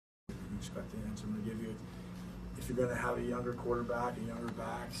expect the answer I'm going to give you. If you're going to have a younger quarterback and younger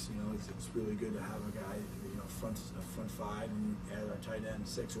backs, it's really good to have a guy, front five, and you add our tight end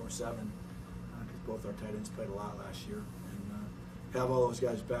 6 or 7, because both our tight ends played a lot last year. And have all those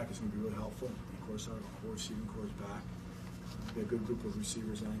guys back is going to be really helpful. And of course, our receiving core is back. We've got a good group of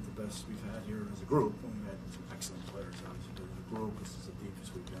receivers. I think the best we've had here as a group. We've had some excellent players, obviously, but as a group, this is the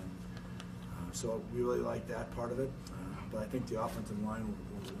deepest we've been. So we really like that part of it. But I think the offensive line will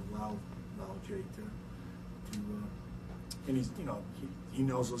allow Jake to and he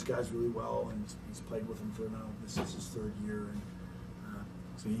knows those guys really well, and he's played with them for now. This is his 3rd year, and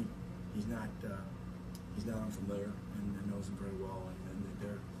so he's not unfamiliar and knows them very well, and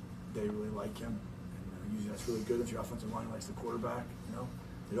they really like him. And usually that's really good if your offensive line likes the quarterback.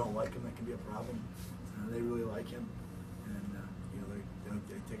 They don't like him, that can be a problem. They really like him, and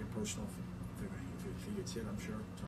they take it personal if he gets hit, I'm sure. So